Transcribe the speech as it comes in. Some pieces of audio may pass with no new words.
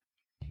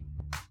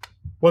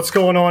What's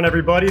going on,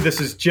 everybody? This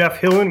is Jeff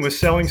Hillen with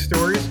Selling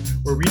Stories,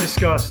 where we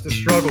discuss the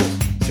struggles,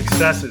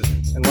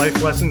 successes, and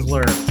life lessons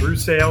learned through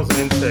sales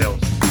and in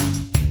sales.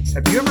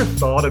 Have you ever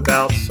thought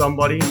about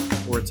somebody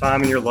or a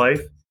time in your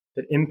life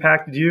that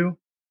impacted you,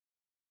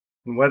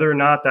 and whether or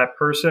not that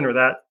person or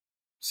that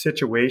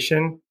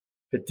situation,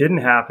 if it didn't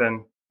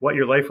happen, what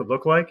your life would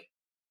look like?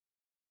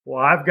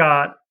 Well, I've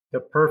got the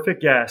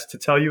perfect guest to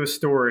tell you a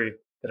story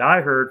that I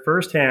heard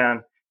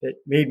firsthand that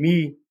made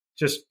me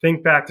just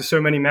think back to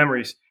so many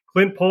memories.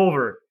 Clint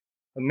Pulver,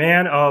 a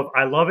man of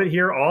I Love It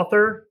Here,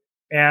 author,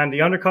 and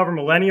the Undercover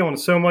Millennial, and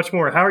so much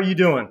more. How are you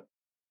doing?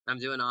 I'm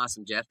doing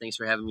awesome, Jeff. Thanks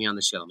for having me on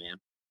the show,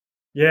 man.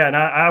 Yeah, and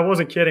I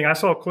wasn't kidding. I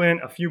saw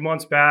Clint a few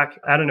months back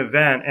at an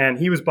event, and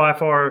he was by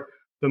far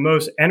the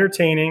most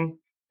entertaining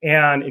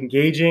and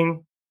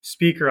engaging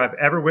speaker I've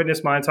ever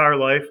witnessed my entire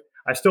life.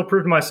 I still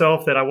proved to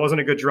myself that I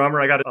wasn't a good drummer.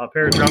 I got a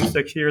pair of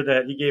drumsticks here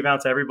that he gave out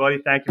to everybody.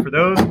 Thank you for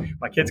those.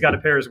 My kids got a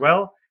pair as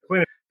well.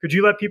 Clint, could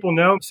you let people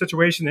know the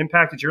situation that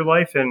impacted your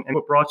life and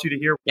what brought you to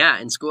here? Yeah,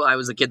 in school, I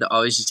was a kid that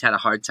always just had a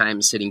hard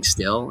time sitting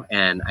still,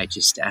 and I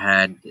just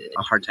had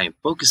a hard time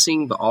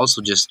focusing, but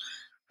also just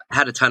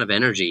had a ton of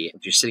energy.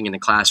 If you're sitting in a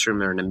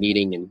classroom or in a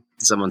meeting and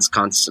someone's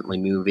constantly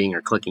moving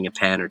or clicking a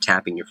pen or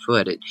tapping your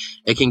foot,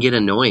 it can get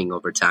annoying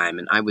over time.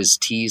 And I was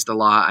teased a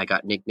lot. I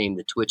got nicknamed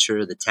the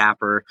Twitcher, the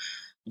Tapper,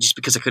 just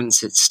because I couldn't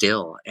sit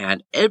still.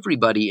 And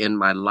everybody in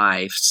my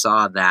life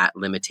saw that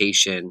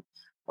limitation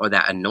or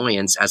that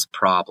annoyance as a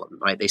problem,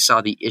 right? They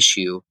saw the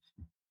issue,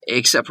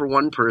 except for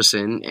one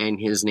person, and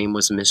his name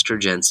was Mr.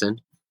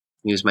 Jensen.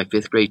 He was my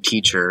fifth grade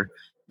teacher.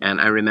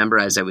 And I remember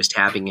as I was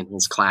tapping in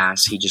his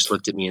class, he just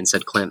looked at me and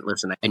said, "Clint,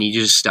 listen, I need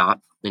you to stop.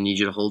 I need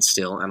you to hold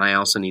still. And I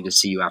also need to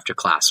see you after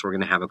class. We're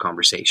going to have a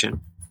conversation."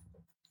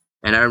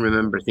 And I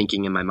remember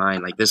thinking in my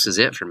mind, like, this is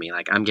it for me.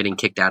 Like, I'm getting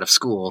kicked out of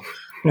school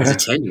as a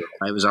 10-year-old.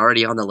 I was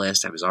already on the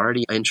list. I was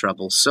already in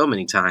trouble so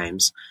many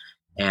times.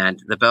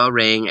 And the bell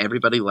rang.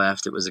 Everybody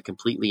left. It was a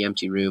completely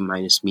empty room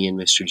minus me and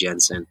Mr.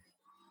 Jensen.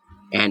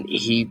 And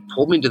he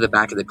pulled me to the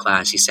back of the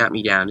class. He sat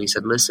me down and he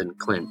said, "Listen,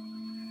 Clint,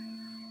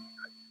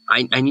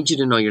 I need you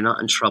to know you're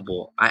not in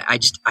trouble. I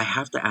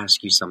have to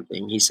ask you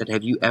something." He said,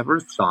 "Have you ever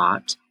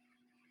thought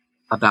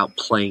about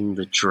playing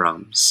the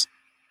drums?"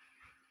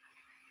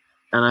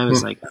 And I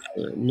was like,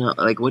 "No,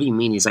 like, what do you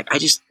mean?" He's like,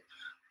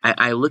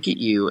 I look at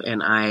you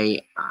and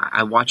I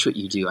watch what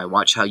you do. I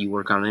watch how you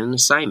work on an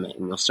assignment,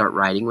 and you'll start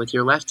writing with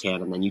your left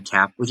hand, and then you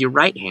tap with your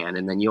right hand,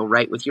 and then you'll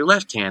write with your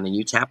left hand, and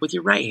you tap with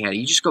your right hand.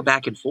 You just go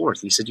back and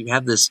forth. He said, "You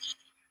have this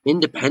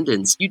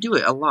independence. You do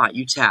it a lot.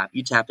 You tap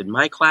in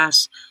my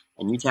class,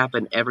 and you tap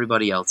in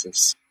everybody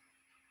else's."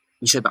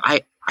 He said, "But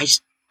I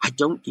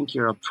don't think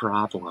you're a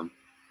problem.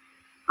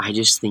 I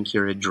just think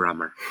you're a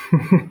drummer."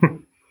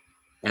 And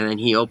then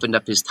he opened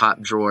up his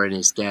top drawer in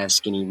his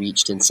desk, and he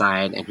reached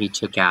inside and he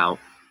took out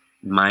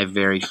my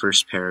very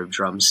first pair of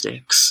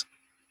drumsticks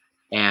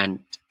and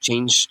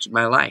changed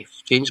my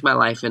life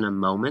in a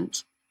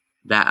moment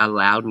that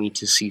allowed me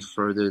to see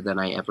further than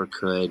I ever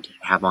could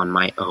have on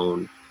my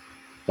own,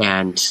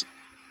 and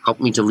helped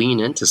me to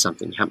lean into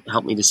something,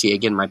 helped me to see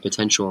again my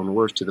potential and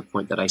worth to the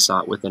point that I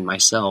saw it within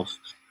myself.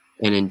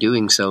 And in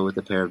doing so with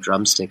a pair of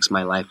drumsticks,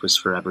 my life was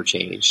forever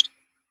changed.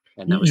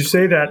 And that was you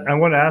say that, I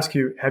want to ask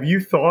you, have you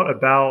thought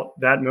about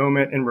that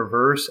moment in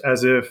reverse,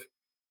 as if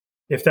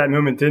that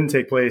moment didn't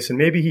take place and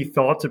maybe he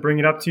thought to bring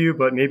it up to you,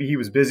 but maybe he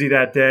was busy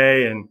that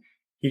day and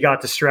he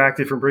got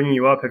distracted from bringing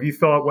you up? Have you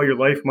thought what your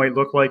life might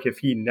look like if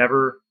he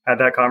never had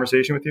that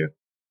conversation with you?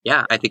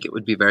 Yeah, I think it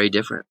would be very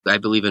different. I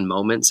believe in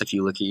moments. If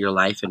you look at your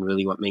life and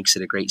really what makes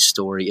it a great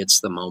story,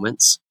 it's the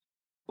moments.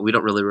 We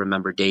don't really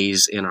remember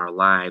days in our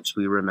lives.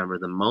 We remember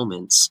the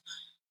moments.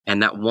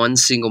 And that one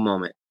single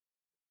moment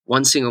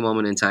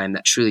in time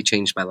that truly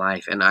changed my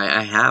life. And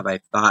I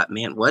thought,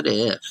 man, what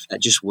if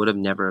that just would have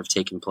never have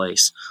taken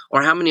place?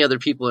 Or how many other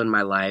people in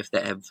my life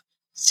that have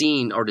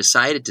seen or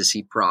decided to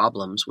see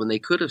problems when they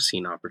could have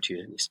seen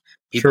opportunities?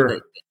 People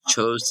that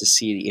chose to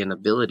see the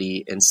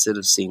inability instead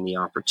of seeing the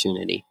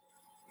opportunity.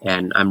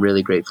 And I'm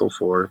really grateful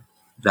for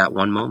that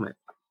one moment.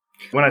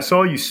 When I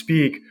saw you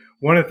speak,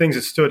 one of the things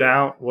that stood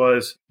out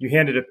was you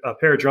handed a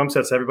pair of drum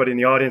sets to everybody in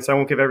the audience. I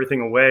won't give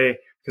everything away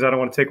because I don't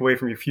want to take away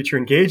from your future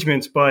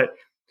engagements, but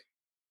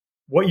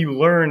what you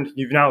learned,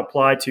 you've now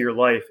applied to your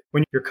life.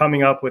 When you're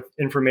coming up with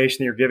information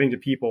that you're giving to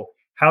people,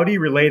 how do you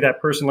relay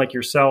that person like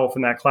yourself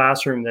in that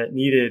classroom that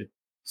needed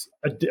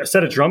a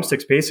set of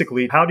drumsticks,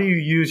 basically? How do you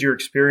use your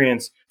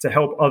experience to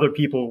help other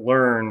people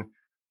learn?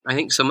 I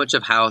think so much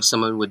of how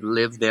someone would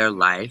live their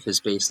life is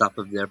based off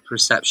of their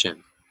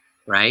perception,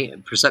 right?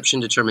 And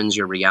perception determines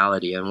your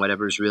reality, and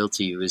whatever's real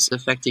to you is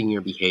affecting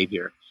your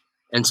behavior.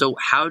 And so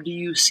how do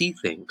you see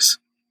things?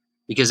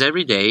 Because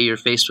every day you're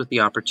faced with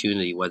the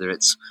opportunity, whether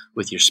it's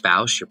with your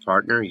spouse, your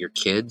partner, your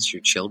kids,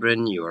 your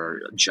children,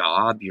 your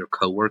job, your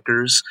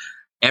coworkers.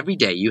 Every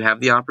day you have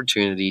the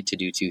opportunity to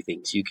do two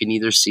things. You can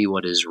either see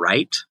what is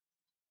right,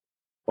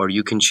 or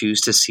you can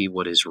choose to see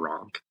what is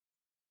wrong.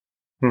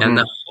 Mm-hmm. And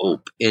the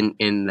hope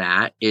in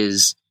that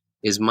is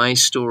my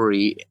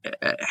story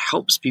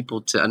helps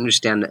people to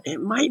understand that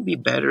it might be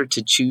better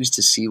to choose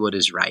to see what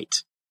is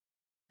right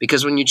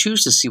Because when you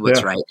choose to see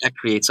what's right, that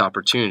creates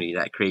opportunity,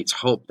 that creates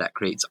hope, that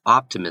creates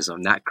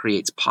optimism, that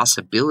creates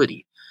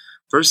possibility,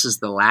 versus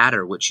the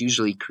latter, which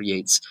usually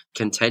creates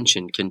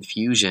contention,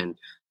 confusion,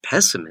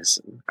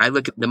 pessimism. I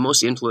look at the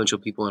most influential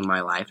people in my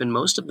life, and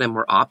most of them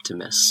were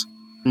optimists.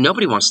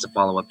 Nobody wants to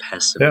follow a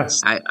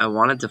pessimist. I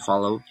wanted to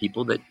follow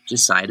people that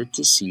decided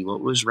to see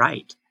what was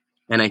right.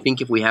 And I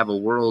think if we have a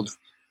world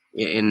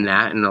in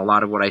that, and a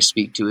lot of what I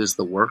speak to is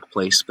the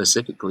workplace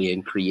specifically,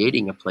 in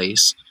creating a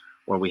place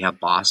where we have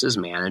bosses,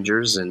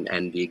 managers,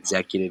 and the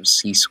executive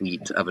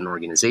C-suite of an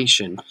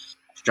organization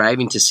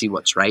striving to see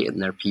what's right in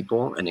their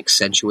people and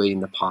accentuating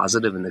the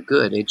positive and the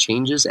good, it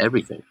changes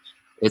everything.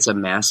 It's a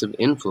massive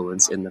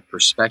influence in the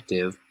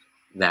perspective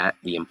that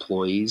the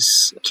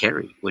employees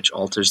carry, which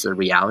alters their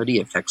reality,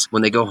 affects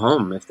when they go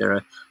home, if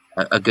they're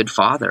a good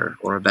father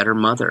or a better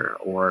mother,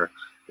 or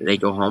they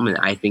go home. And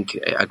I think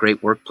a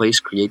great workplace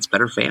creates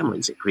better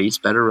families. It creates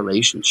better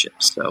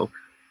relationships. So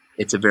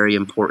it's a very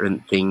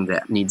important thing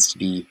that needs to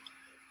be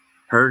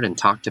heard and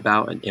talked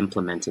about and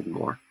implemented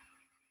more.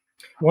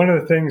 One of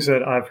the things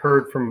that I've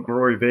heard from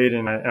Rory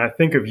Vaden, and I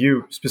think of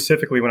you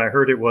specifically when I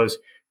heard it, was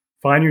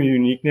find your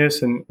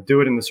uniqueness and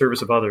do it in the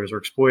service of others, or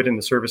exploit it in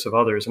the service of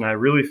others. And I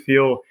really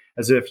feel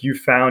as if you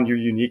found your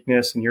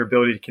uniqueness and your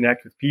ability to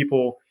connect with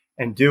people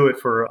and do it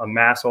for a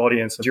mass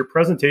audience. Your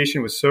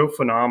presentation was so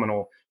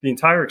phenomenal. The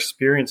entire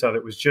experience of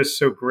it was just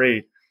so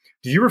great.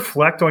 Do you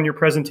reflect on your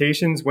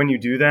presentations when you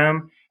do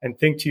them and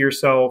think to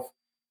yourself,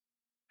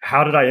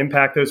 how did I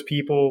impact those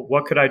people?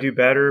 What could I do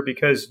better?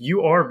 Because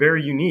you are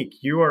very unique.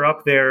 You are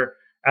up there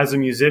as a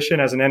musician,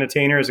 as an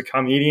entertainer, as a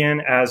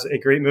comedian, as a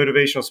great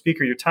motivational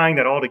speaker. You're tying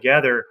that all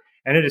together,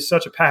 and it is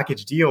such a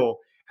package deal.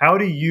 How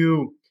do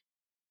you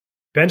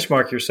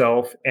benchmark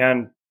yourself?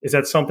 And is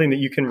that something that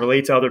you can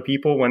relate to other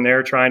people when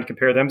they're trying to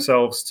compare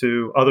themselves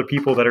to other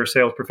people that are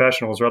sales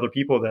professionals or other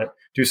people that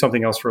do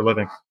something else for a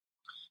living?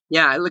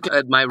 Yeah, I look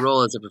at my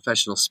role as a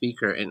professional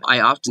speaker, and I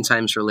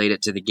oftentimes relate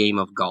it to the game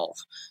of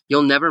golf.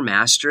 You'll never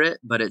master it,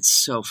 but it's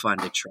so fun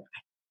to try.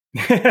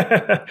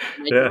 I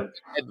don't think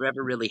I've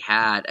ever really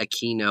had a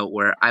keynote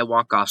where I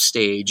walk off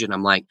stage and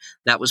I'm like,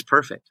 that was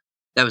perfect.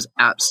 That was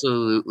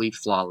absolutely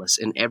flawless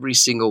in every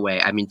single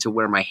way. I mean, to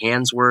where my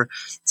hands were,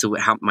 to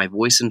how my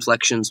voice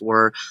inflections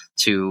were,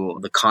 to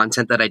the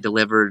content that I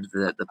delivered,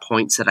 the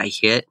points that I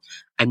hit.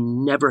 I've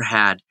never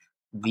had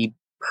the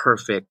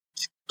perfect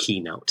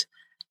keynote.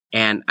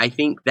 And I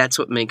think that's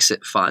what makes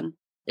it fun,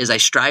 is I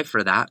strive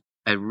for that.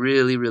 I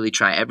really, really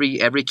try.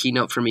 Every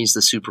keynote for me is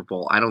the Super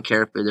Bowl. I don't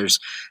care if there's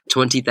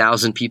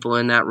 20,000 people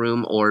in that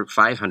room or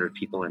 500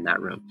 people in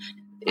that room.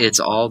 It's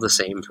all the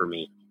same for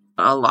me.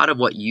 A lot of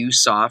what you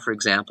saw, for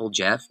example,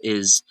 Jeff,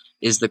 is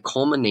the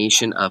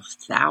culmination of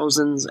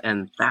thousands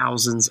and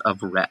thousands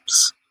of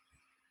reps,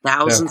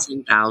 thousands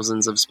and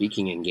thousands of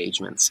speaking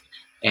engagements,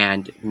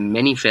 and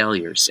many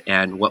failures,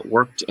 and what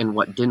worked and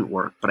what didn't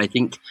work. But I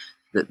think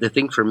the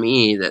thing for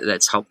me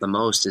that's helped the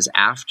most is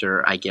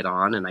after I get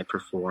on and I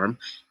perform,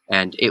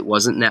 and it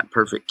wasn't that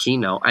perfect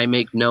keynote, I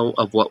make note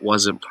of what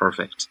wasn't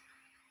perfect,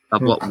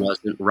 of what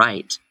wasn't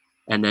right.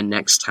 And then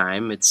next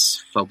time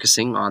it's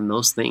focusing on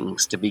those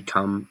things to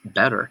become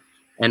better.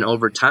 And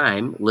over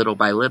time, little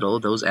by little,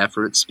 those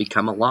efforts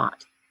become a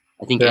lot.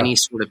 I think any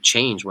sort of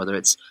change, whether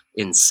it's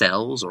in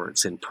sales or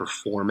it's in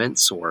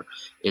performance or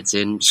it's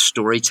in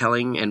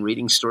storytelling and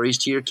reading stories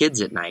to your kids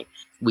at night,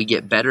 we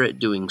get better at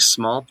doing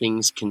small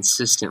things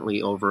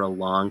consistently over a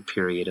long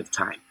period of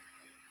time.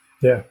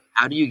 Yeah.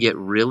 How do you get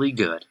really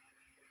good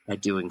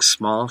at doing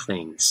small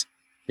things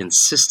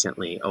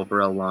consistently over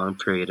a long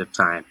period of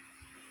time?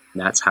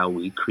 And that's how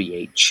we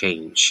create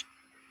change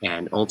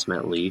and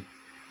ultimately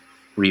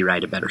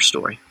rewrite a better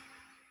story.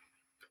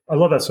 I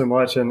love that so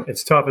much. And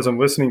it's tough as I'm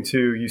listening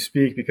to you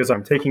speak because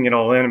I'm taking it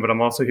all in, but I'm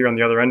also here on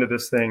the other end of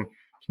this thing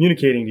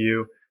communicating to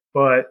you.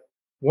 But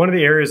one of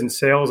the areas in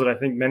sales that I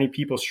think many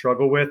people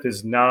struggle with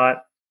is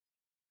not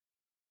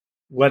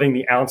letting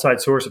the outside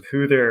source of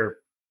who they're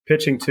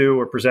pitching to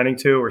or presenting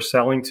to or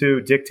selling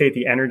to dictate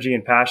the energy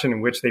and passion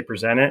in which they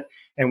present it.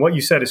 And what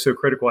you said is so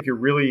critical. If you're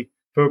really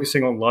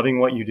focusing on loving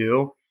what you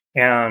do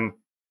and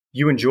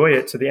you enjoy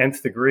it to the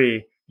nth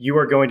degree, you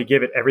are going to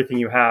give it everything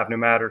you have, no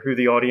matter who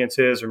the audience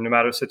is or no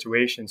matter the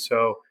situation.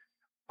 So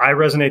I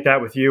resonate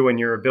that with you and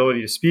your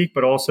ability to speak,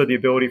 but also the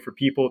ability for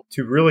people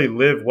to really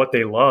live what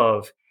they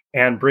love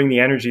and bring the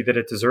energy that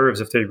it deserves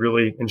if they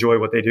really enjoy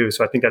what they do.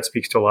 So I think that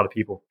speaks to a lot of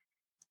people.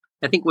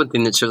 I think one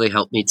thing that's really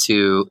helped me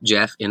too,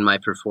 Jeff, in my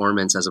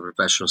performance as a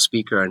professional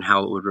speaker and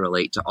how it would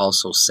relate to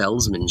also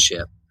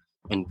salesmanship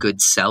and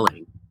good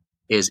selling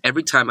is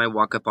every time I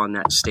walk up on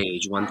that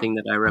stage, one thing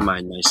that I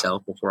remind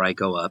myself before I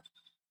go up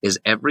is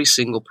every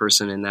single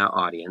person in that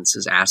audience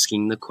is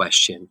asking the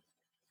question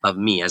of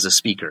me as a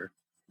speaker.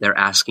 They're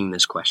asking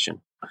this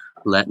question.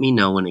 Let me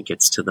know when it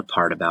gets to the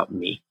part about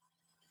me.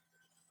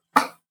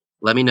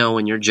 Let me know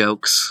when your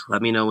jokes,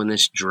 let me know when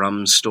this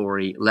drum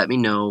story, let me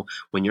know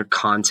when your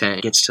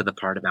content gets to the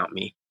part about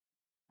me.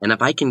 And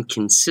if I can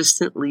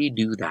consistently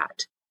do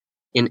that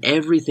in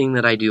everything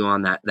that I do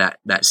on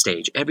that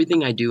stage,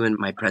 everything I do in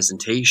my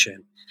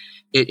presentation,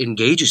 it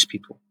engages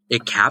people.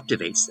 It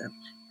captivates them.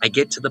 I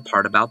get to the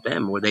part about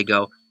them where they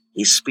go,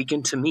 he's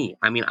speaking to me.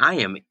 I mean, I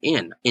am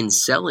in. In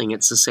selling,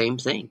 it's the same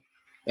thing.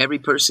 Every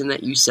person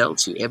that you sell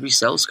to, every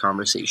sales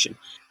conversation,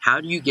 how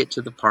do you get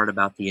to the part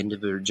about the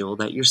individual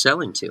that you're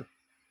selling to?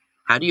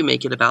 How do you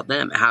make it about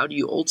them? How do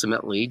you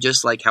ultimately,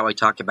 just like how I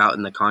talk about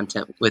in the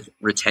content with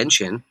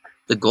retention,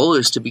 the goal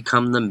is to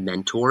become the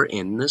mentor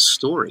in the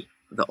story.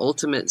 The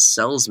ultimate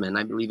salesman,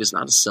 I believe, is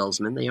not a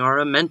salesman. They are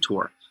a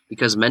mentor,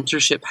 because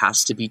mentorship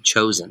has to be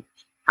chosen.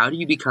 How do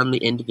you become the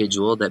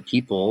individual that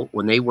people,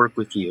 when they work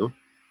with you,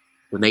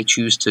 when they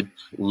choose to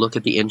look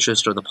at the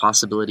interest or the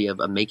possibility of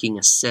making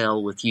a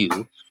sale with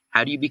you,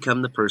 how do you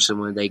become the person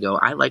when they go,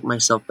 I like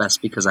myself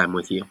best because I'm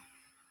with you?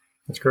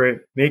 That's great.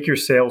 Make your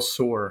sales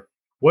soar.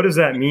 What does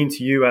that mean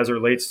to you as it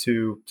relates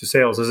to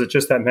sales? Is it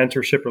just that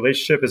mentorship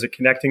relationship? Is it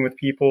connecting with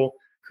people,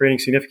 creating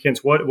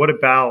significance? What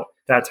about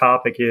that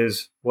topic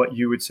is what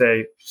you would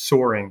say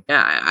soaring?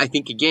 Yeah, I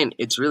think, again,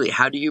 it's really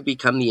how do you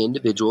become the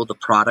individual, the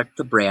product,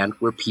 the brand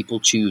where people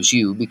choose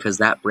you because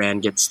that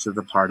brand gets to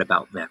the part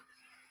about them.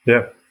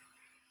 Yeah.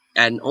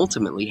 And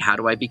ultimately, how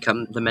do I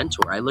become the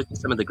mentor? I look at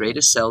some of the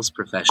greatest sales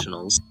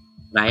professionals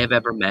that I have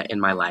ever met in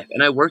my life.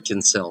 And I worked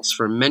in sales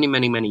for many,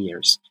 many, many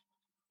years.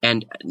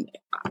 And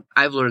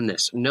I've learned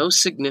this. No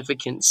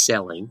significant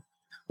selling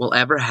will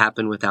ever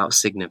happen without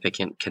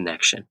significant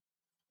connection.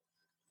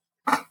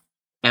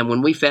 And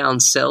when we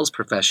found sales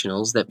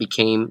professionals that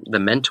became the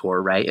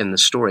mentor, right, in the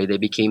story, they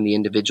became the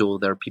individual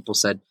that people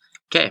said,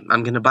 okay,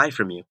 I'm going to buy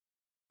from you.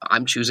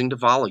 I'm choosing to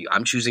follow you.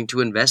 I'm choosing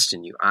to invest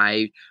in you.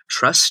 I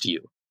trust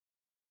you.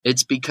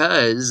 It's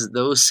because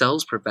those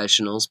sales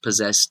professionals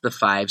possess the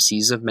 5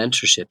 C's of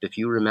mentorship. If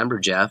you remember,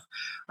 Jeff,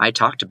 I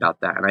talked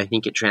about that, and I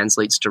think it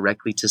translates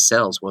directly to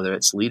sales, whether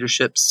it's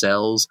leadership,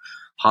 sales,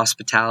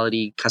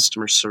 hospitality,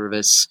 customer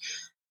service,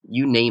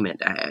 you name it,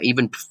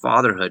 even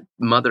fatherhood,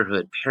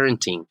 motherhood,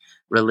 parenting,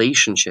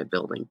 relationship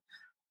building.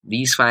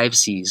 These 5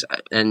 C's,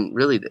 and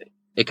really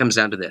it comes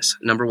down to this.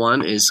 Number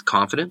 1 is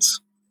confidence.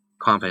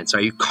 Confidence. Are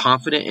you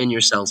confident in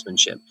your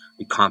salesmanship? Are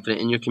you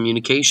confident in your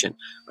communication?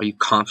 Are you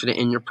confident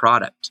in your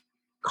product?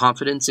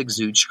 Confidence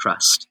exudes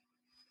trust.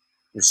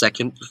 The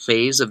second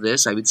phase of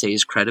this, I would say,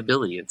 is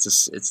credibility.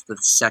 It's the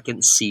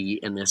second C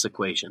in this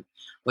equation.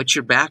 What's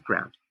your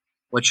background?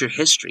 What's your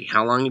history?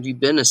 How long have you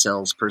been a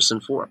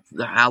salesperson for?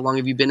 How long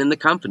have you been in the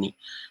company?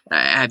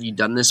 Have you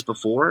done this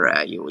before?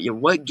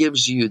 What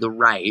gives you the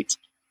right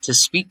to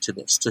speak to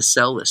this, to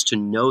sell this, to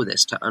know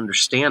this, to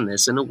understand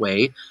this in a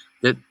way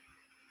that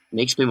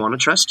makes me want to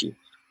trust you?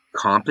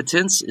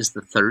 Competence is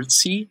the third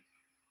C.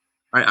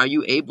 Are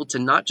you able to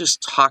not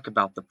just talk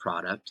about the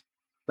product,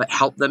 but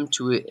help them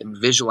to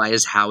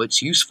visualize how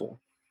it's useful?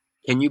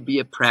 Can you be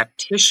a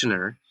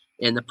practitioner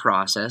in the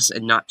process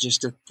and not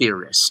just a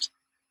theorist?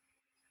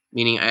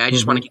 Meaning, I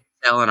just want to get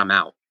the sale and I'm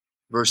out,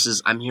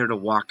 versus I'm here to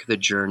walk the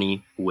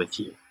journey with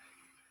you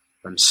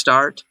from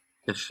start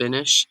to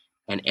finish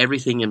and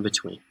everything in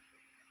between.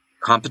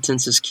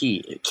 Competence is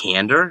key.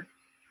 Candor.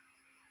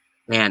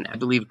 Man, I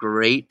believe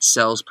great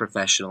sales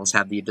professionals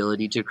have the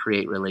ability to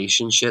create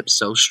relationships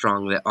so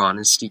strong that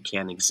honesty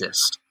can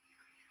exist.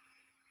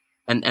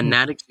 And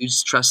that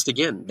exudes trust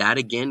again. That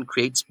again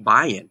creates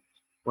buy-in.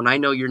 When I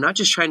know you're not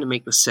just trying to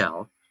make the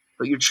sale,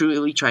 but you're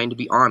truly trying to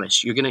be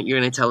honest. You're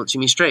gonna tell it to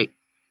me straight.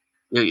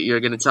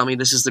 You're gonna tell me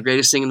this is the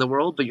greatest thing in the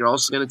world, but you're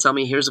also gonna tell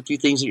me here's a few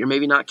things that you're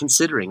maybe not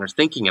considering or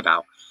thinking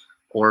about.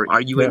 Or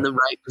are you in the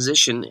right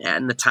position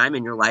and the time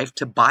in your life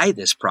to buy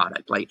this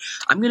product? Like,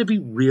 I'm going to be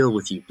real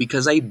with you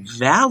because I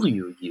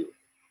value you.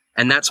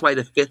 And that's why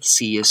the 5th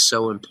C is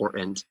so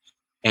important.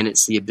 And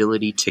it's the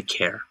ability to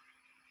care,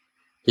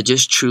 to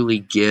just truly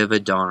give a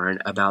darn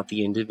about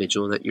the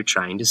individual that you're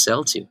trying to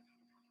sell to.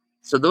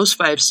 So those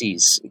 5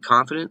 C's,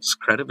 confidence,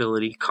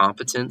 credibility,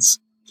 competence,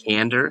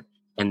 candor,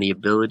 and the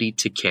ability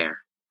to care.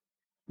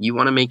 You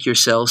want to make your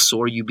sales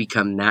soar, you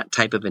become that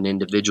type of an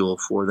individual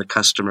for the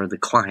customer, the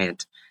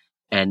client,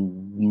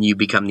 and you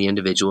become the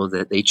individual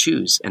that they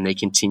choose and they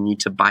continue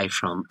to buy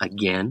from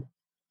again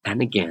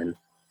and again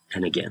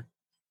and again.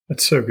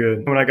 That's so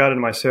good. When I got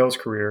into my sales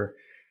career,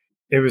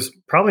 it was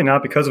probably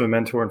not because of a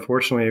mentor,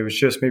 unfortunately. It was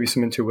just maybe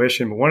some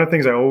intuition. But one of the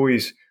things I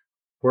always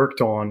worked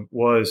on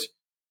was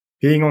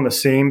being on the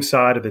same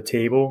side of the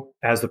table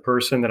as the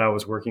person that I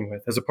was working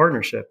with, as a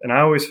partnership. And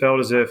I always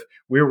felt as if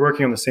we were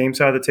working on the same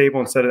side of the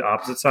table instead of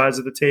opposite sides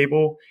of the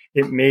table.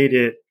 It made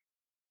it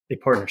a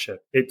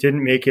partnership. It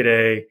didn't make it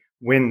a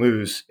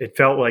win-lose. It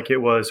felt like it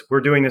was,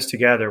 we're doing this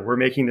together. We're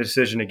making the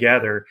decision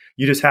together.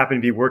 You just happen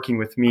to be working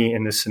with me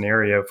in this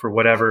scenario for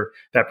whatever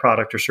that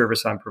product or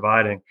service I'm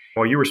providing.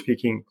 While you were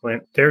speaking,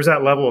 Clint, there's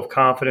that level of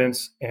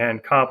confidence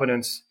and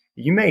competence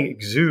you may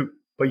exude,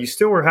 but you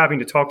still are having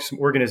to talk to some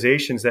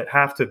organizations that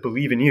have to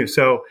believe in you.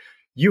 So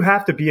you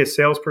have to be a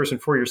salesperson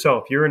for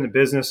yourself. You're in the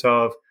business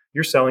of,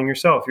 you're selling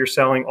yourself. You're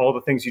selling all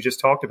the things you just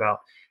talked about.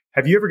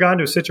 Have you ever gotten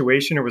to a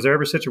situation, or was there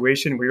ever a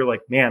situation where you're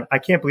like, man, I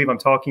can't believe I'm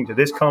talking to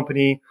this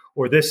company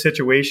or this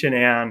situation?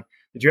 And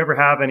did you ever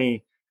have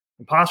any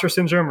imposter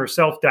syndrome or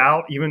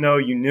self-doubt, even though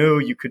you knew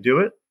you could do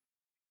it?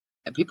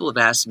 And people have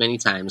asked many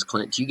times,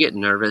 Clint, do you get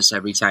nervous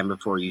every time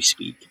before you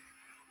speak?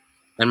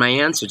 And my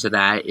answer to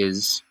that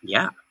is,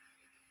 yeah.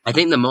 I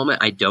think the moment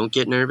I don't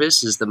get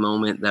nervous is the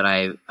moment that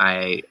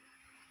I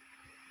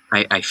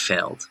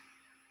failed.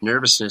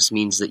 Nervousness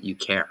means that you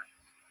care.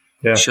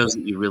 It Yeah. shows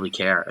that you really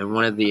care. And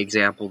one of the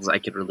examples I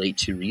could relate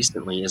to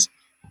recently is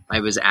I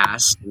was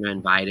asked and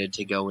invited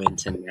to go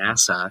into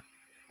NASA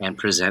and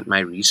present my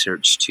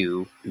research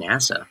to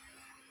NASA.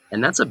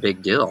 And that's a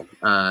big deal.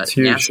 It's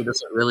huge. NASA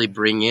doesn't really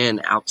bring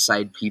in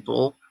outside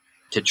people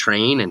to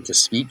train and to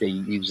speak. They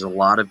use a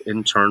lot of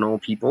internal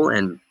people.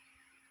 And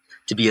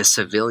to be a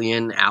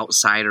civilian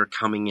outsider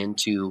coming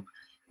into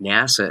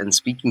NASA and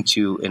speaking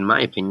to, in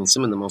my opinion,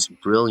 some of the most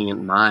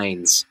brilliant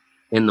minds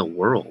in the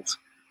world,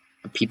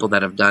 people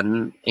that have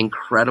done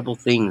incredible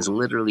things,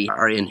 literally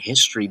are in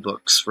history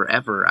books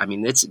forever. I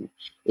mean,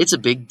 it's a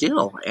big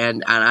deal.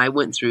 And I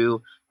went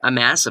through a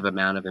massive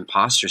amount of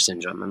imposter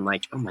syndrome. I'm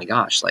like, oh my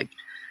gosh, like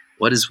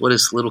what is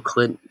little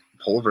Clint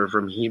Pulver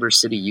from Heber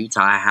City,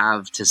 Utah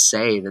have to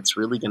say that's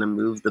really going to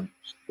move the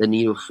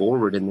needle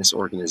forward in this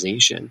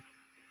organization?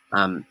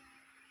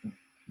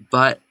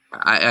 But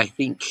I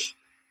think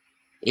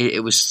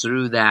it was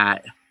through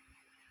that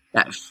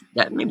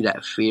maybe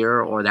that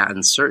fear or that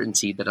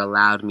uncertainty that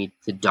allowed me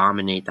to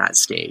dominate that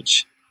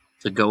stage,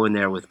 to go in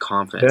there with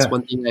confidence. Yeah.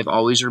 One thing I've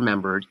always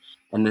remembered,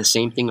 and the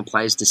same thing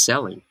applies to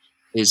selling,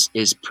 is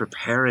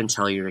prepare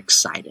until you're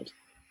excited.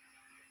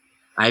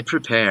 I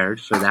prepared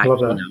for that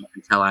keynote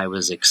until I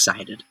was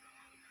excited.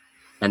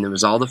 And there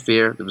was all the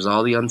fear, there was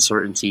all the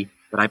uncertainty,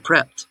 but I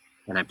prepped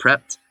and I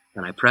prepped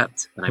and I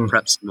prepped and I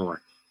prepped some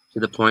more, to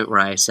the point where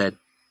I said,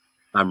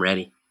 I'm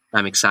ready.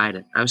 I'm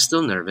excited. I'm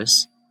still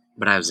nervous,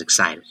 but I was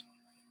excited.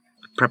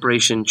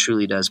 Preparation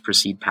truly does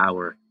precede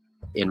power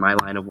in my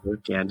line of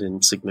work and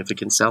in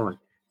significant selling.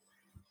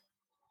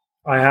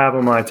 I have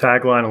on my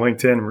tagline on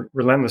LinkedIn,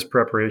 relentless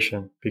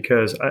preparation,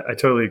 because I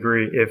totally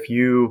agree. If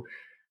you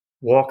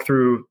walk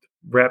through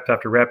rep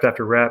after rep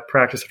after rep,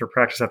 practice after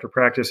practice after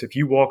practice, if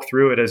you walk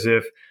through it as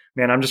if,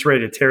 man, I'm just ready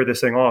to tear this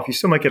thing off, you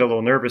still might get a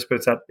little nervous,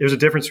 but there's a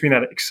difference between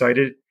that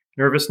excited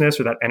nervousness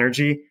or that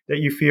energy that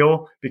you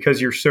feel because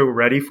you're so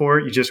ready for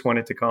it. You just want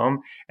it to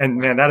come. And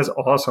man, that is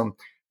awesome.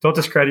 Don't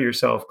discredit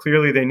yourself.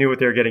 Clearly they knew what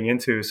they were getting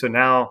into. So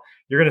now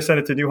you're going to send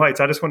it to new heights.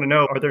 I just want to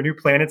know, are there new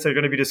planets that are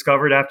going to be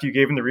discovered after you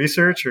gave them the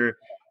research? Or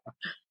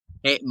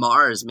Hey,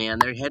 Mars, man,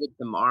 they're headed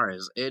to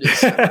Mars. It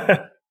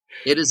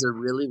is a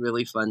really,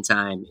 really fun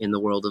time in the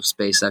world of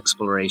space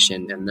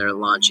exploration. And they're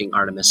launching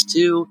Artemis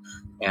 2,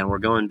 and we're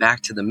going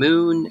back to the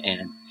moon.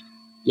 And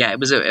yeah, it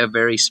was a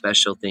very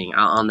special thing.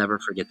 I'll never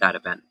forget that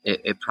event.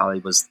 It probably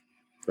was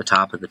the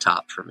top of the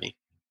top for me.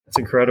 It's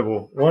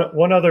incredible.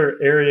 One other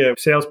area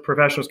sales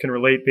professionals can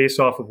relate based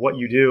off of what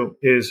you do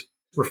is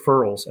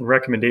referrals and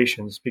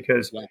recommendations,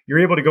 because you're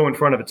able to go in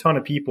front of a ton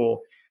of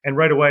people. And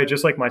right away,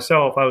 just like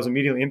myself, I was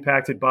immediately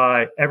impacted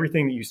by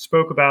everything that you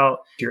spoke about,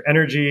 your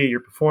energy, your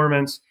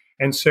performance.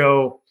 And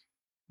so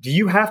do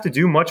you have to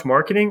do much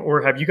marketing,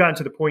 or have you gotten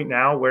to the point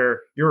now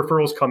where your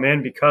referrals come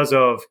in because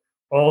of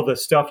all the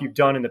stuff you've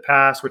done in the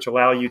past, which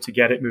allow you to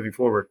get it moving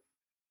forward?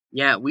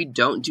 Yeah, we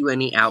don't do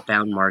any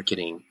outbound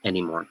marketing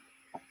anymore.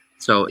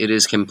 So it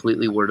is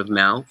completely word of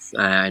mouth,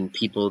 and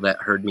people that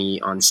heard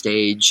me on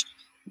stage,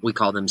 we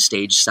call them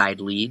stage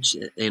side leads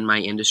in my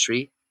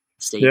industry.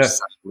 Stage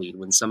side lead.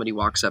 When somebody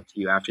walks up to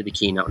you after the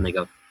keynote and they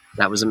go,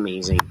 that was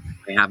amazing.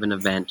 I have an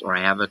event, or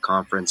I have a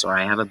conference, or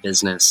I have a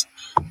business,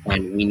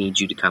 and we need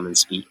you to come and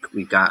speak.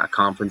 We've got a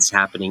conference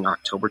happening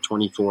October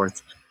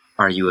 24th.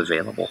 Are you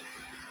available?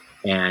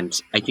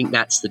 And I think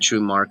that's the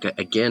true mark,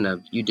 again,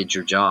 of you did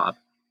your job.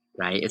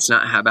 Right? It's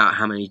not about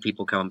how many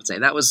people come up and say,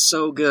 that was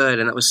so good.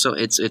 And that was so,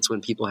 it's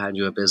when people hand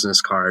you a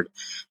business card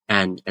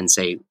and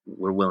say,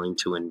 we're willing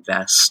to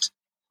invest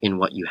in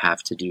what you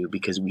have to do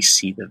because we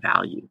see the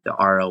value, the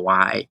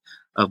ROI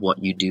of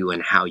what you do,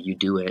 and how you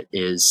do it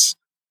is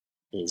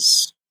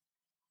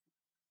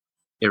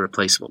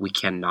irreplaceable. We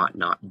cannot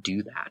not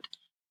do that.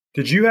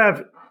 Did you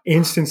have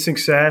instant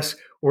success,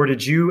 or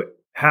did you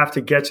have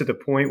to get to the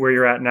point where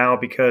you're at now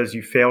because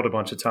you failed a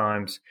bunch of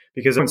times?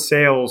 Because in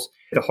sales,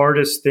 the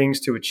hardest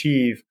things to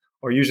achieve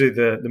are usually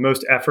the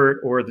most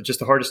effort, or just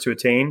the hardest to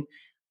attain.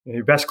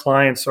 Your best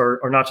clients are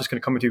not just going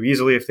to come to you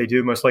easily. If they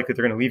do, most likely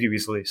they're going to leave you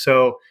easily.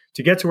 So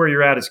to get to where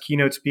you're at as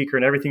keynote speaker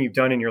and everything you've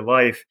done in your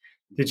life,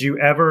 did you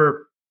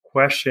ever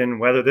question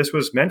whether this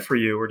was meant for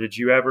you, or did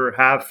you ever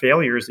have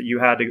failures that you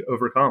had to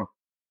overcome?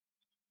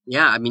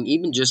 Yeah, I mean,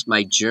 even just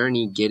my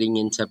journey getting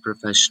into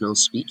professional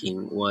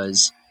speaking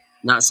was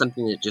not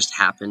something that just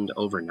happened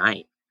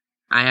overnight.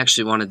 I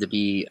actually wanted to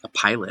be a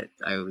pilot.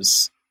 I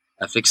was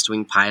a fixed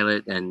wing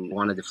pilot and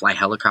wanted to fly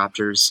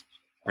helicopters.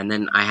 And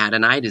then I had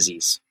an eye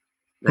disease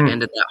that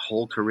ended that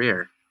whole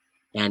career.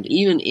 And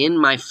even in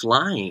my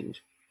flying,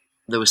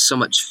 there was so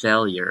much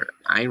failure.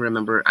 I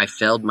remember I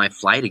failed my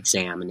flight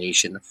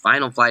examination, the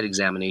final flight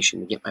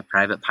examination to get my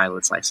private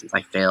pilot's license.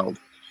 I failed.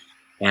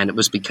 And it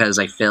was because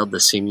I failed the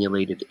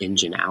simulated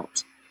engine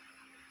out.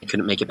 I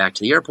couldn't make it back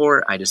to the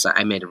airport.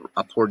 I made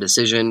a poor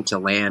decision to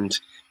land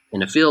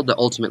in a field that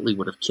ultimately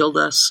would have killed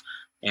us.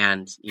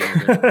 And,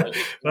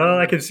 Well,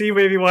 I can see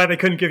maybe why they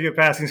couldn't give you a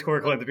passing score,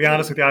 Clint. To be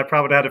honest with you, I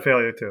probably had a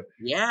failure too.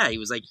 yeah, he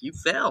was like, you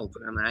failed.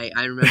 And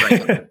I remember I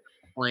got on the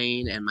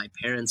plane and my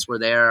parents were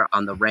there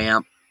on the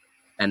ramp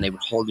and they were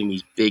holding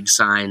these big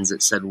signs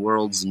that said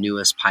world's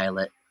newest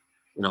pilot,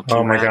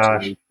 Oh my gosh.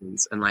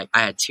 congratulations. And like,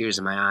 I had tears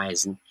in my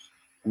eyes. And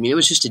I mean, it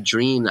was just a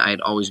dream that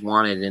I'd always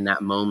wanted. In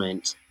that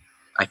moment,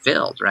 I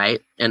failed,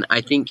 right? And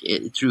I think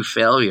through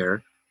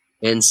failure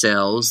in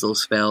sales,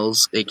 those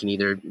fails, they can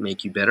either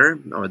make you bitter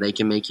or they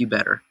can make you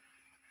better.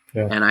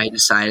 Yeah. And I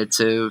decided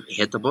to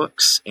hit the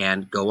books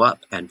and go up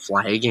and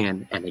fly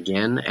again and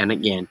again and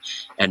again.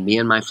 And me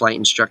and my flight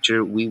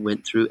instructor, we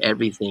went through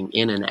everything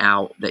in and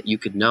out that you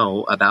could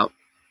know about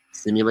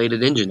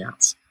simulated engine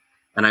outs.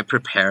 And I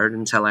prepared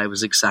until I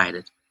was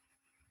excited.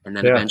 And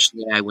then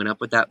eventually I went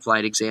up with that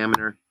flight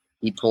examiner.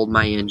 He pulled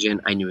my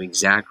engine. I knew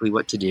exactly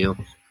what to do.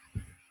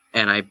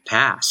 And I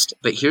passed.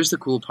 But here's the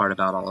cool part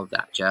about all of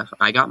that, Jeff.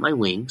 I got my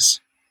wings,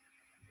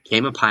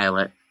 became a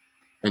pilot,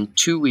 and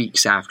 2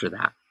 weeks after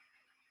that,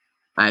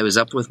 I was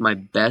up with my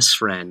best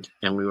friend,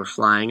 and we were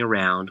flying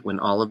around when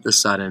all of a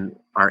sudden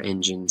our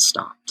engine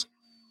stopped.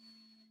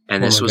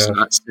 And this was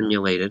not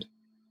simulated.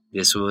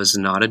 This was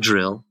not a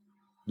drill.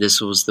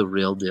 This was the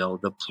real deal.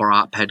 The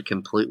prop had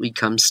completely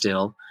come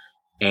still.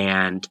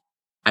 And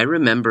I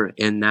remember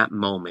in that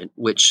moment,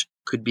 which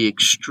could be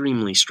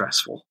extremely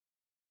stressful.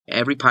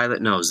 Every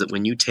pilot knows that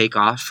when you take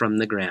off from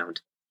the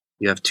ground,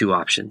 you have two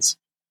options.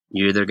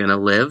 You're either going to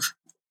live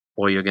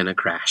or you're going to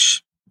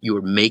crash. You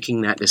are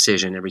making that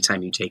decision every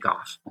time you take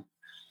off.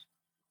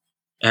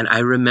 And I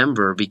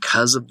remember,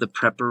 because of the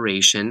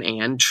preparation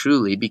and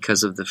truly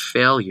because of the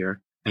failure,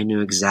 I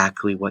knew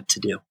exactly what to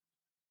do.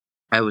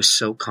 I was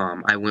so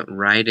calm. I went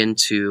right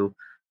into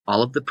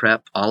all of the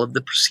prep, all of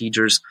the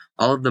procedures,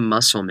 all of the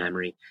muscle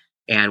memory.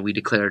 And we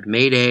declared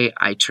Mayday.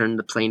 I turned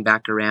the plane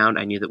back around.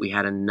 I knew that we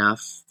had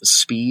enough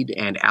speed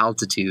and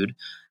altitude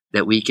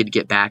that we could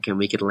get back and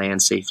we could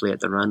land safely at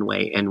the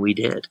runway. And we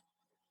did.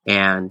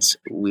 And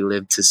we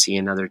lived to see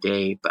another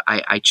day. But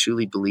I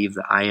truly believe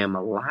that I am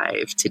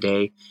alive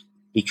today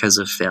because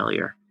of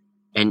failure.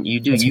 And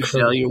you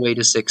fail your way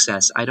to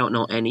success. I don't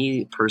know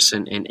any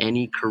person in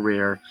any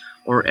career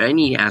or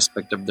any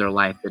aspect of their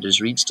life that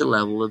has reached a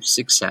level of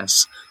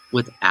success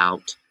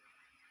without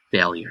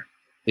failure.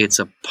 It's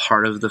a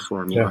part of the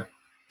formula. Yeah.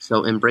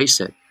 So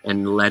embrace it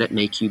and let it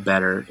make you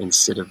better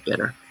instead of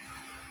bitter.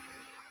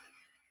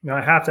 Now,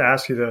 I have to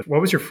ask you though,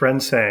 what was your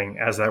friend saying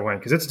as that went?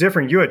 Because it's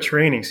different. You had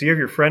training, so you have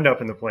your friend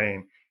up in the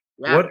plane.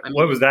 Yeah,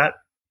 what was that?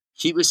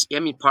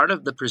 Part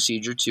of the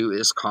procedure too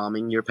is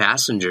calming your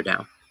passenger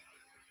down.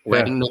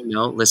 Letting them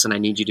know, listen, I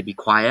need you to be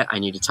quiet. I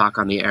need to talk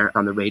on the air,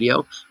 on the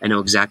radio. I know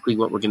exactly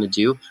what we're going to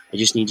do. I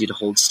just need you to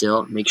hold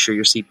still, make sure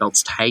your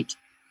seatbelt's tight,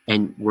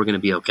 and we're going to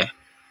be okay.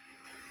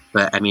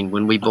 But I mean,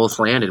 when we both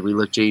landed, we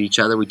looked at each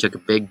other, we took a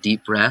big,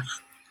 deep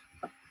breath,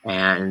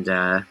 and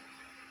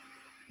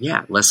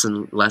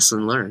lesson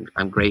learned.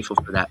 I'm grateful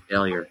for that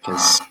failure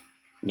because,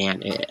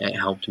 man, it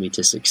helped me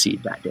to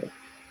succeed that day.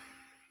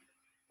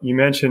 You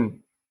mentioned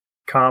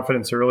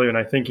confidence earlier, and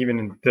I think even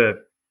in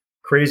the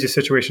craziest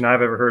situation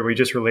I've ever heard, we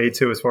just relate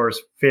to as far as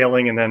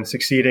failing and then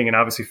succeeding, and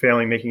obviously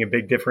failing making a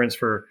big difference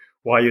for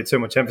why you had so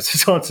much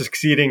emphasis on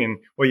succeeding and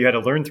what you had to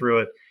learn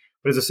through it.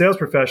 But as a sales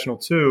professional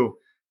too,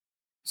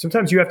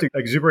 sometimes you have to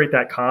exuberate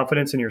that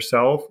confidence in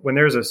yourself when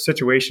there's a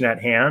situation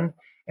at hand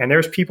and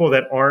there's people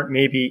that aren't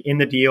maybe in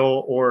the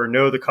deal or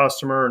know the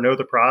customer or know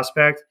the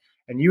prospect.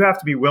 And you have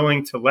to be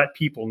willing to let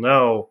people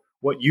know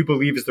what you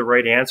believe is the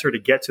right answer to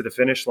get to the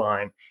finish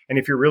line. And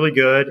if you're really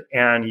good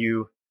and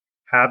you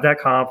have that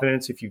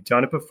confidence, if you've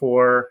done it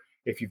before,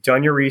 if you've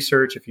done your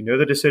research, if you know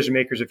the decision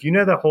makers, if you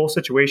know the whole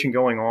situation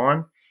going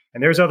on,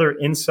 and there's other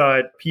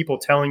inside people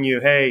telling you,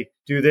 hey,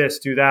 do this,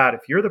 do that.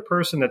 If you're the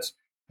person that's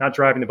not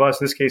driving the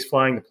bus, in this case,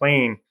 flying the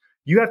plane,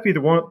 you have to be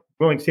the one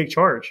willing to take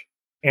charge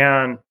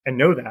and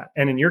know that.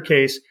 And in your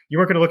case, you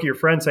weren't going to look at your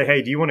friend and say,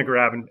 hey, do you want to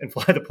grab and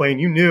fly the plane?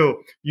 You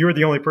knew you were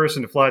the only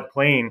person to fly the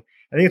plane.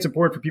 I think it's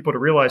important for people to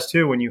realize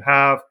too, when you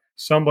have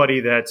somebody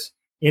that's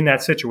in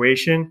that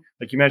situation,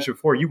 like you mentioned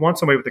before, you want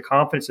somebody with the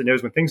confidence that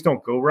knows when things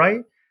don't go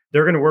right,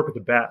 they're going to work with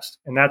the best.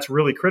 And that's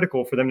really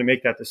critical for them to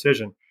make that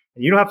decision.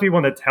 And you don't have to be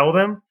one to tell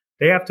them.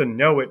 They have to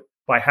know it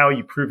by how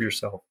you prove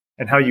yourself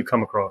and how you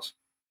come across.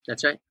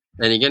 That's right.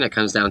 And again, it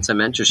comes down to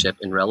mentorship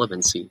and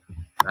relevancy.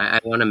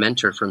 I want a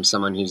mentor from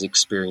someone who's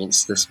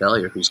experienced this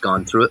failure, who's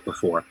gone through it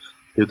before,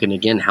 who can,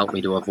 again, help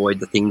me to avoid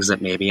the things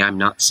that maybe I'm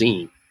not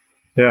seeing.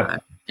 Yeah.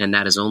 And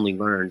that is only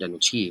learned and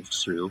achieved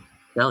through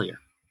failure.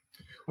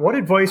 What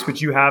advice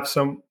would you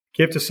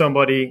give to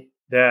somebody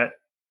that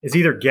is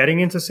either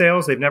getting into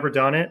sales, they've never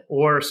done it,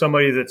 or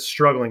somebody that's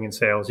struggling in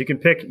sales? You can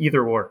pick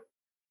either or.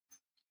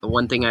 The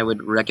one thing I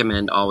would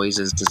recommend always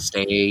is to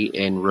stay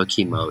in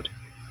rookie mode.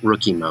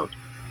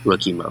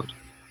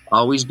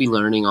 Always be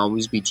learning,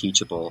 always be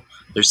teachable.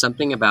 There's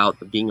something about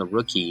being a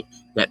rookie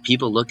that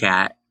people look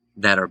at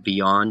that are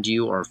beyond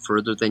you or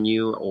further than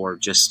you or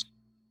just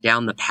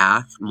down the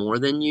path more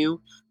than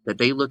you, that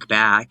they look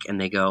back and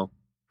they go,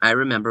 I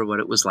remember what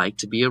it was like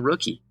to be a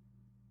rookie.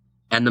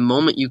 And the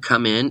moment you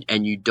come in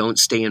and you don't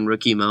stay in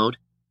rookie mode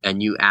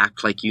and you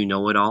act like you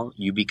know it all,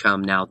 you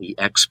become now the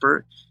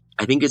expert.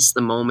 I think it's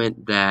the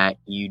moment that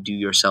you do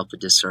yourself a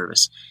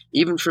disservice.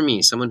 Even for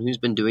me, someone who's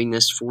been doing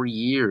this for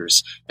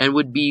years and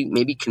would be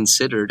maybe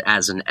considered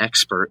as an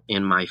expert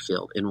in my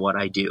field, in what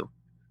I do,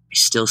 I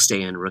still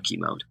stay in rookie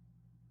mode.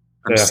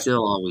 I'm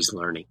still always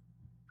learning.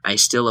 I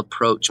still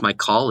approach my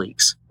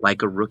colleagues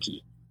like a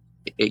rookie.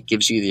 It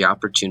gives you the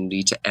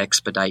opportunity to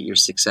expedite your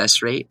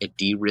success rate. It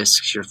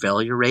de-risks your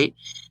failure rate,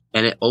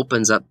 and it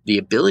opens up the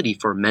ability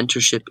for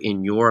mentorship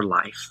in your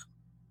life.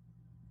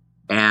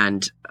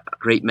 And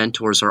great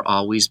mentors are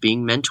always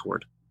being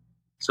mentored.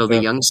 So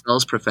the young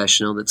sales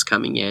professional that's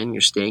coming in,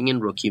 you're staying in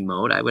rookie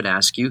mode. I would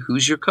ask you,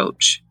 who's your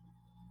coach?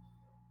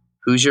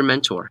 Who's your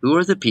mentor? Who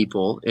are the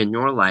people in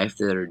your life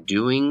that are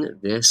doing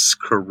this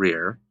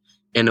career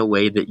in a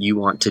way that you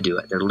want to do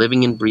it? They're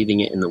living and breathing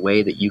it in the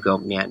way that you go,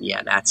 man,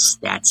 yeah, that's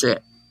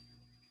it.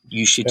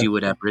 You should do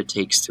whatever it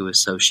takes to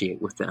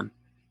associate with them.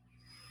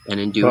 And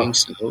in doing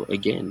so,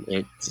 again,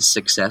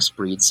 success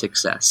breeds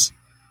success.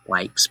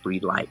 Likes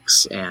breed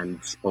likes. And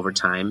over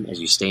time,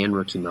 as you stay in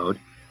rookie mode,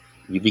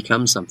 you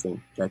become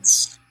something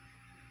that's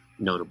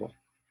notable.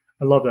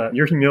 I love that.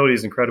 Your humility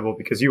is incredible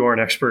because you are an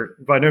expert.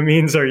 By no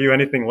means are you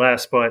anything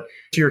less, but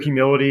your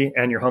humility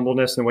and your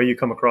humbleness and the way you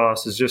come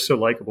across is just so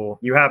likable.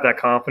 You have that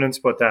confidence,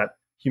 but that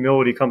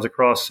humility comes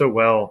across so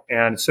well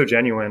and it's so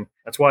genuine.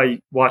 That's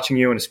why watching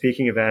you in a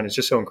speaking event is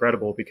just so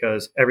incredible,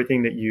 because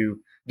everything that you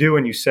do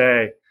and you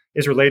say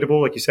is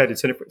relatable. Like you said,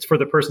 it's for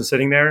the person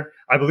sitting there.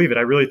 I believe it.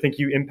 I really think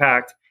you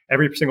impact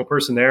every single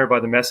person there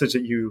by the message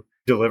that you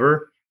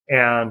deliver.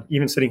 And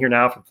even sitting here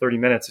now for 30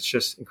 minutes, it's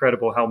just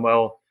incredible how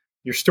well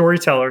you're a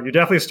storyteller. You're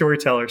definitely a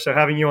storyteller. So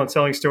having you on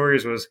Selling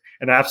Stories was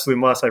an absolute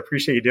must. I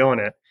appreciate you doing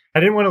it. I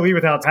didn't want to leave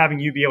without having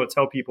you be able to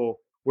tell people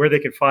where they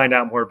can find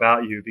out more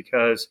about you,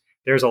 because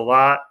there's a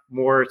lot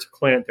more to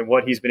Clint than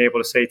what he's been able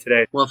to say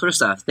today. Well,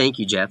 first off, thank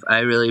you, Jeff. I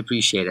really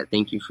appreciate it.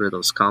 Thank you for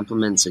those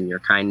compliments and your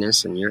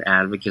kindness and your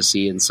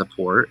advocacy and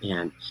support.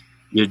 And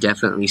you're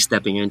definitely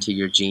stepping into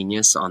your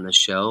genius on the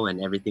show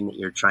and everything that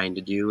you're trying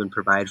to do and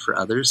provide for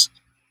others,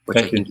 which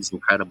I think is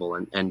incredible.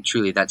 And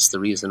truly, that's the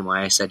reason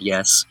why I said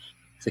yes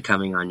to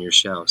coming on your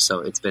show. So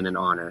it's been an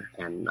honor,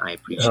 and I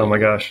appreciate it. Oh my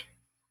gosh.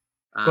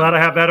 Glad I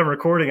have that on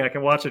recording. I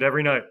can watch it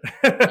every night.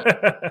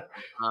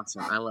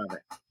 Awesome. I love it.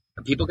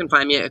 People can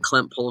find me at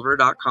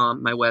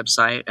clintpulver.com, my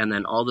website, and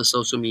then all the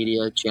social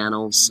media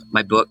channels.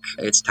 My book,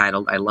 it's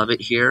titled I Love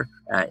It Here.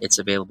 It's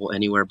available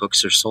anywhere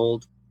books are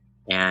sold.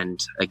 And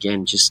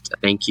again, just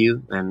thank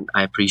you, and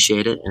I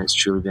appreciate it, and it's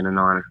truly been an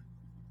honor.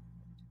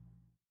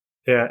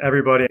 Yeah,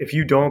 everybody, if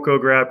you don't go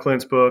grab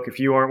Clint's book, if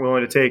you aren't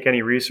willing to take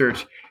any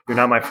research, you're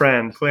not my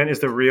friend. Clint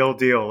is the real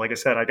deal. Like I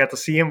said, I got to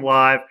see him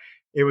live.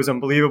 It was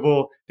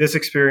unbelievable. This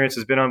experience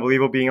has been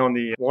unbelievable, being on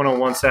the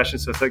one-on-one session.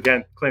 So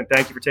again, Clint,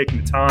 thank you for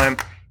taking the time,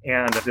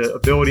 and the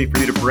ability for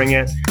you to bring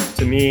it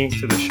to me,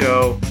 to the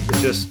show,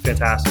 is just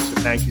fantastic. So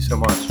thank you so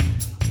much.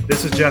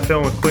 This is Jeff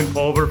Hill with Clint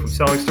Pulver from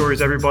Selling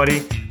Stories,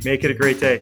 everybody. Make it a great day.